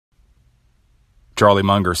Charlie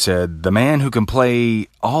Munger said, "The man who can play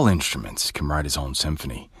all instruments can write his own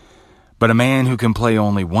symphony. But a man who can play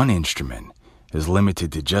only one instrument is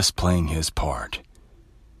limited to just playing his part."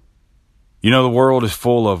 You know, the world is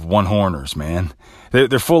full of one-horners, man.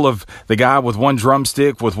 They're full of the guy with one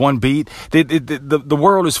drumstick, with one beat. The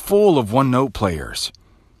world is full of one-note players.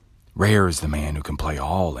 Rare is the man who can play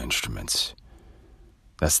all instruments.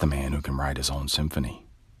 That's the man who can write his own symphony.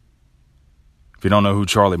 If you don't know who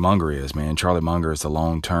Charlie Munger is, man, Charlie Munger is the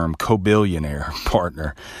long-term co-billionaire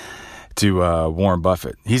partner to Warren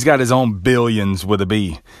Buffett. He's got his own billions with a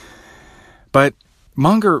B. But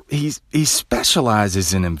Munger, he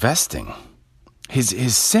specializes in investing.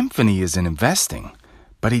 His symphony is in investing.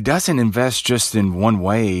 But he doesn't invest just in one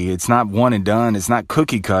way. It's not one and done. It's not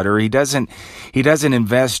cookie cutter. He doesn't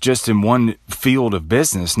invest just in one field of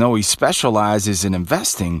business. No, he specializes in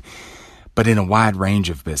investing, but in a wide range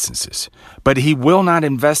of businesses. But he will not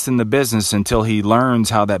invest in the business until he learns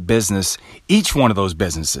how that business, each one of those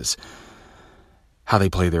businesses, how they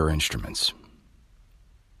play their instruments.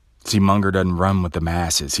 See, Munger doesn't run with the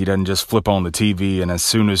masses. He doesn't just flip on the TV and as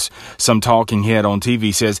soon as some talking head on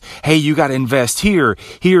TV says, "Hey, you got to invest here.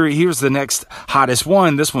 Here's the next hottest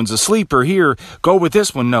one. This one's a sleeper. Here, go with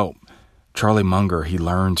this one." No. Charlie Munger, he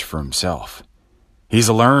learns for himself. He's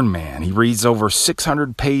a learned man. He reads over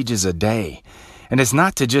 600 pages a day. And it's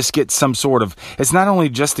not to just get it's not only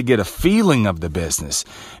just to get a feeling of the business.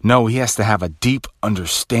 No, he has to have a deep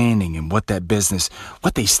understanding in what that business,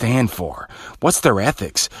 what they stand for. What's their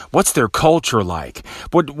ethics? What's their culture like?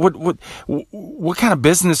 What kind of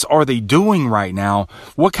business are they doing right now?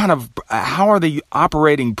 How are they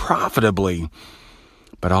operating profitably?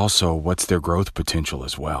 But also, what's their growth potential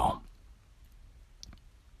as well?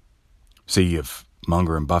 See, if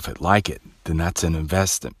Munger and Buffett like it, then that's an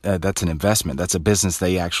investment. That's a business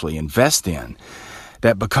they actually invest in.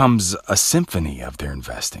 That becomes a symphony of their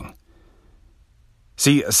investing.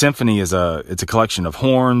 See, a symphony it's a collection of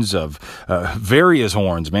horns, of various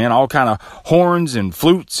horns, man. All kind of horns and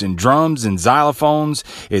flutes and drums and xylophones.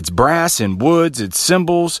 It's brass and woods. It's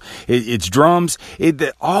cymbals. It's drums.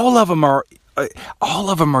 All of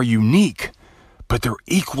them are unique, but they're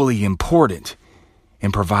equally important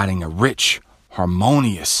in providing a rich,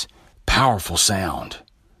 harmonious, powerful sound.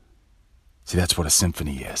 See, that's what a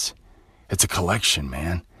symphony is. It's a collection,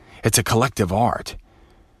 man. It's a collective art.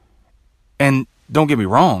 And don't get me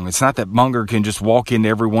wrong, it's not that Munger can just walk into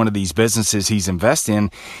every one of these businesses he's invested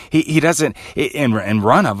in. He doesn't, and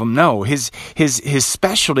run of them. No, his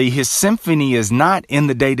specialty, his symphony is not in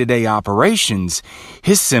the day-to-day operations.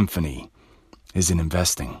 His symphony is in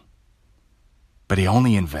investing. But he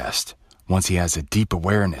only invests once he has a deep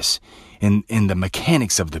awareness in the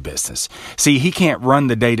mechanics of the business. See, he can't run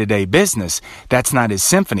the day-to-day business. That's not his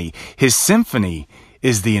symphony. His symphony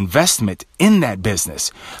is the investment in that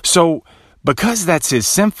business. So because that's his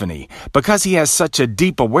symphony, because he has such a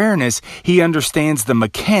deep awareness, he understands the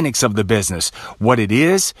mechanics of the business, what it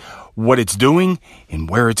is, what it's doing, and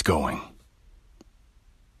where it's going.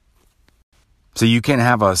 So you can't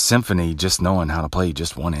have a symphony just knowing how to play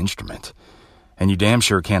just one instrument. And you damn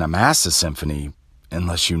sure can't amass a symphony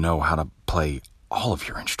unless you know how to play all of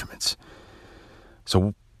your instruments.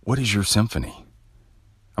 So what is your symphony?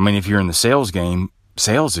 I mean, if you're in the sales game,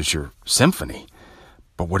 sales is your symphony.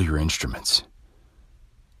 But what are your instruments?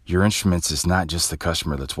 Your instruments is not just the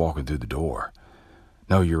customer that's walking through the door.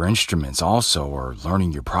 No, your instruments also are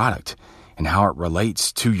learning your product and how it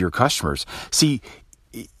relates to your customers. See,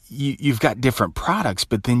 you've got different products,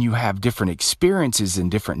 but then you have different experiences and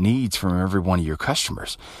different needs from every one of your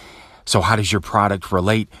customers. So how does your product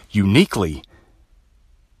relate uniquely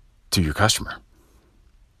to your customer?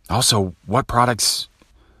 Also, what products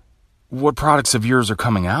of yours are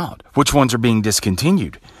coming out? Which ones are being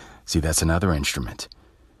discontinued? See, that's another instrument.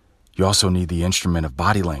 You also need the instrument of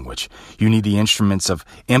body language. You need the instruments of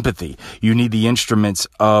empathy. You need the instruments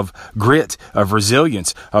of grit, of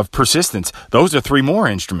resilience, of persistence. Those are 3 more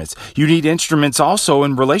instruments. You need instruments also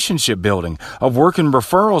in relationship building, of working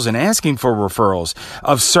referrals and asking for referrals,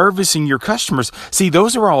 of servicing your customers. See,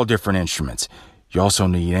 those are all different instruments. You also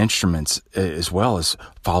need instruments as well as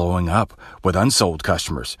following up with unsold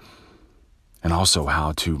customers. And also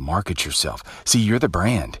how to market yourself. See, you're the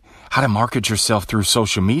brand. How to market yourself through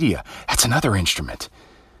social media. That's another instrument.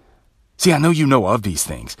 See, I know you know of these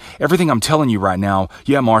things. Everything I'm telling you right now,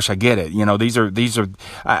 yeah, Marsh, I get it. You know,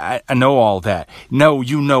 I know all that. No,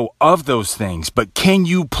 you know of those things, but can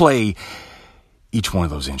you play each one of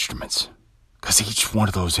those instruments? Because each one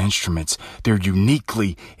of those instruments, they're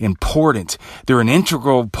uniquely important. They're an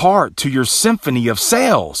integral part to your symphony of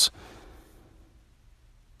sales.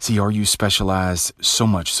 See, are you specialized so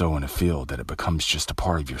much so in a field that it becomes just a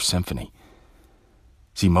part of your symphony?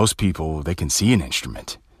 See, most people, they can see an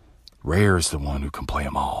instrument. Rare is the one who can play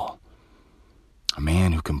them all. A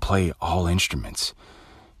man who can play all instruments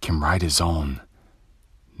can write his own,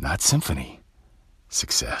 not symphony,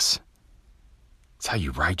 success. It's how you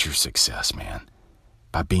write your success, man.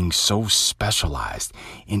 By being so specialized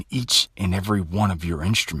in each and every one of your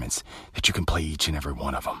instruments that you can play each and every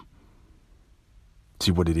one of them.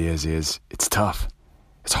 See, what it is it's tough.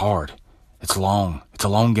 It's hard. It's long. It's a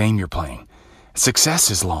long game you're playing. Success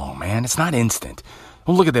is long, man. It's not instant.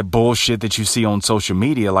 Don't look at that bullshit that you see on social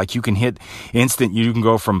media. Like you can hit instant. You can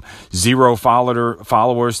go from 0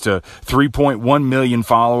 followers to 3.1 million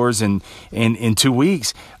followers in 2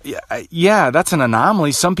 weeks. Yeah, that's an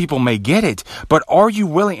anomaly. Some people may get it. But are you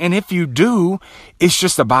willing? And if you do, it's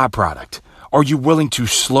just a byproduct. Are you willing to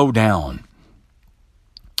slow down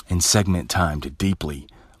and segment time to deeply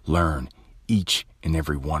learn each and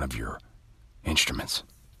every one of your instruments?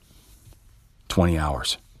 20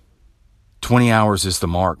 hours. 20 hours is the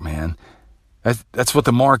mark, man. That's what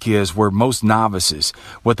the mark is, where most novices,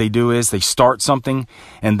 what they do is they start something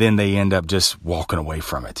and then they end up just walking away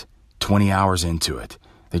from it. 20 hours into it,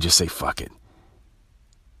 they just say, fuck it.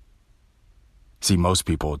 See, most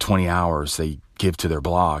people, 20 hours, they give to their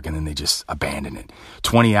blog and then they just abandon it.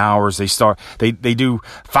 20 hours, they do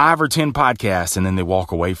 5 or 10 podcasts and then they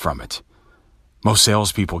walk away from it. Most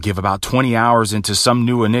salespeople give about 20 hours into some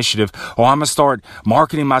new initiative. Oh, I'm going to start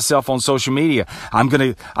marketing myself on social media. I'm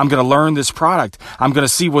going to learn this product. I'm going to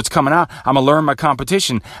see what's coming out. I'm going to learn my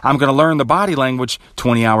competition. I'm going to learn the body language.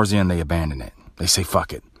 20 hours in, they abandon it. They say,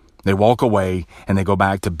 fuck it. They walk away and they go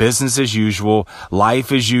back to business as usual,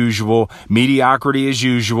 life as usual, mediocrity as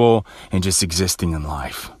usual, and just existing in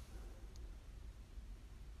life.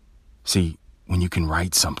 See, when you can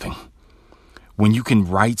write something, if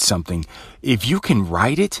you can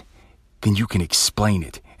write it, then you can explain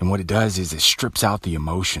it. And what it does is it strips out the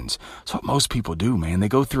emotions. That's what most people do, man. They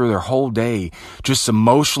go through their whole day just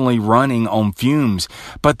emotionally running on fumes.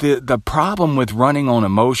 But the problem with running on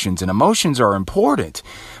emotions, and emotions are important,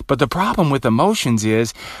 but the problem with emotions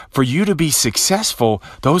is for you to be successful,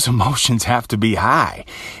 those emotions have to be high.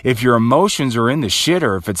 If your emotions are in the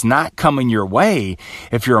shitter, if it's not coming your way,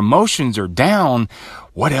 if your emotions are down,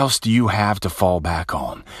 what else do you have to fall back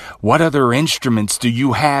on? What other instruments do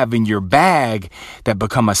you have in your bag that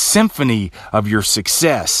become a symphony of your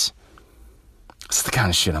success? That's the kind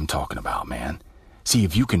of shit I'm talking about, man. See,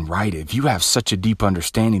 if you can write it, if you have such a deep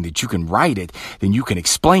understanding that you can write it, then you can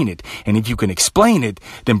explain it. And if you can explain it,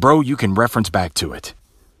 then bro, you can reference back to it.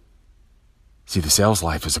 See, the sales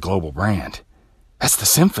life is a global brand. That's the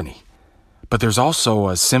symphony. But there's also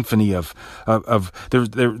a symphony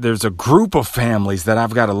there's a group of families that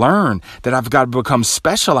I've got to learn, that I've got to become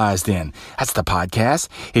specialized in. That's the podcast.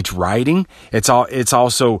 It's writing. It's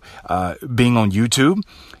also being on YouTube.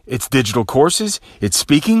 It's digital courses. It's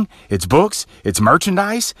speaking. It's books. It's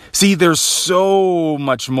merchandise. See, there's so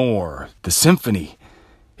much more. The symphony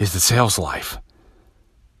is the sales life.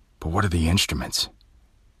 But what are the instruments?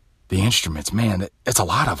 The instruments, man, it's a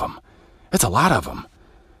lot of them. It's a lot of them.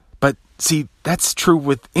 But see, that's true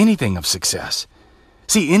with anything of success.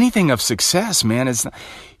 See, anything of success, man, is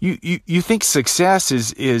you think success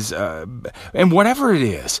is and whatever it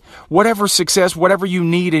is, whatever success, whatever you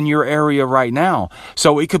need in your area right now.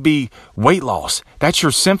 So it could be weight loss. That's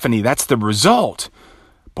your symphony. That's the result.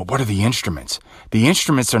 But what are the instruments? The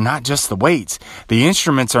instruments are not just the weights. The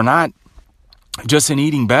instruments are not just in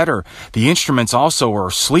eating better. The instruments also are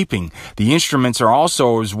sleeping. The instruments are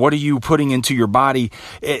also is what are you putting into your body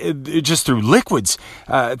just through liquids,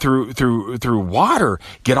 through water.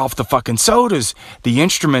 Get off the fucking sodas. The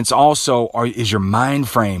instruments also is your mind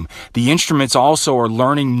frame. The instruments also are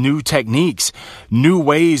learning new techniques, new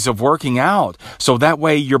ways of working out. So that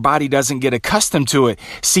way your body doesn't get accustomed to it.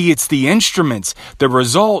 See, it's the instruments. The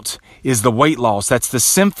result is the weight loss. That's the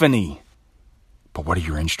symphony. But what are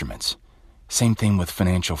your instruments? Same thing with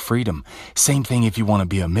financial freedom. Same thing if you want to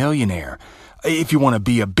be a millionaire. If you want to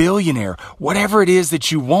be a billionaire. Whatever it is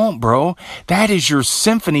that you want, bro. That is your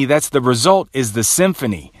symphony. That's the result, is the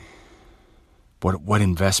symphony. What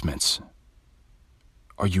investments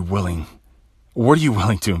are you willing? What are you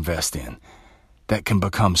willing to invest in that can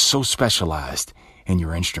become so specialized in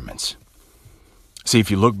your instruments? See,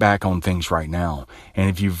 if you look back on things right now, and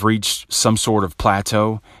if you've reached some sort of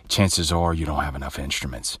plateau, chances are you don't have enough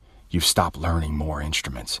instruments. You've stopped learning more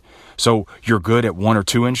instruments. So you're good at 1 or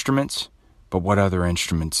 2 instruments, but what other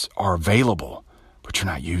instruments are available, but you're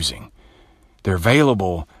not using? They're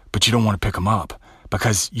available, but you don't want to pick them up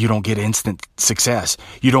because you don't get instant success.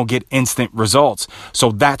 You don't get instant results.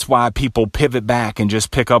 So that's why people pivot back and just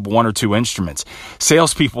pick up one or two instruments.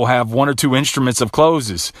 Salespeople have one or two instruments of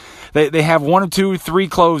closes. They have one or two, three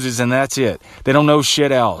closes, and that's it. They don't know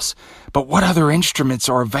shit else. But what other instruments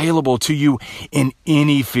are available to you in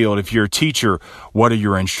any field? If you're a teacher, what are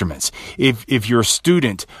your instruments? If you're a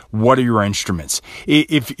student, what are your instruments?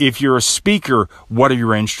 If you're a speaker, what are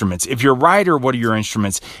your instruments? If you're a writer, what are your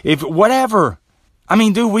instruments? If whatever. I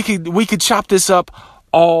mean, dude, we could chop this up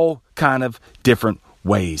all kind of different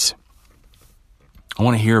ways. I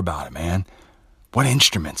want to hear about it, man. What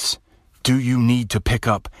instruments do you need to pick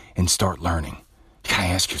up and start learning? You gotta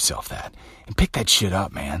ask yourself that and pick that shit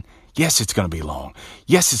up, man. Yes, it's going to be long.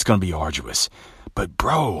 Yes, it's going to be arduous. But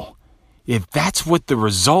bro, if that's what the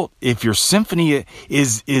result, if your symphony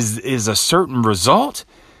is a certain result,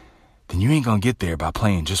 then you ain't going to get there by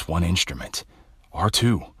playing just one instrument or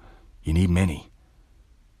two. You need many.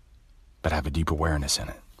 But have a deep awareness in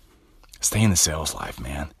it. Stay in the sales life,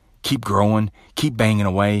 man. Keep growing. Keep banging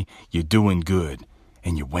away. You're doing good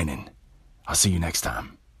and you're winning. I'll see you next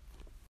time.